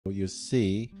You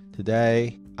see,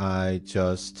 today I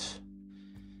just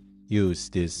use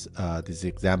this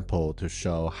example to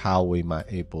show how we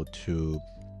might able to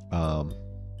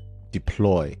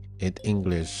deploy an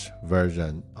English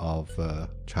version of a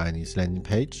Chinese landing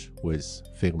page with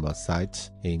Figma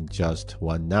site in just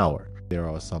 1 hour. There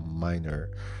are some minor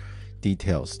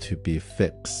details to be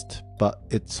fixed, but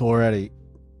it's already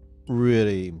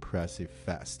really impressive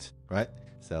fast, right?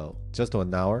 So just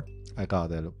 1 hour, I got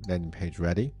the landing page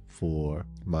ready for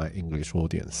my English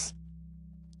audience,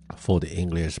 for the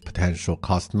English potential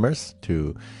customers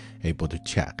to able to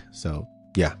check. So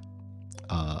yeah,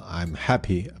 I'm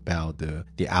happy about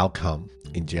the outcome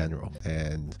in general,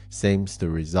 and seems the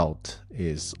result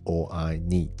is all I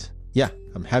need. Yeah,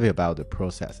 I'm happy about the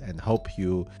process and hope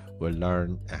you will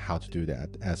learn how to do that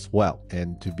as well.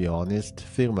 And to be honest,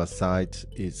 Figma site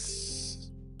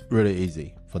is really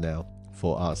easy for now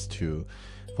for us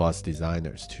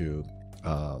designers to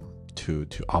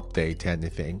update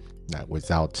anything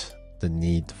without the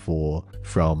need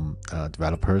from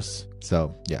developers.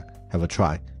 So yeah, have a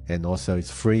try. And also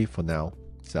it's free for now.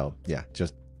 So yeah,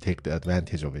 just take the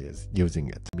advantage of it using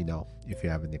it. Let me know if you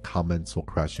have any comments or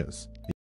questions.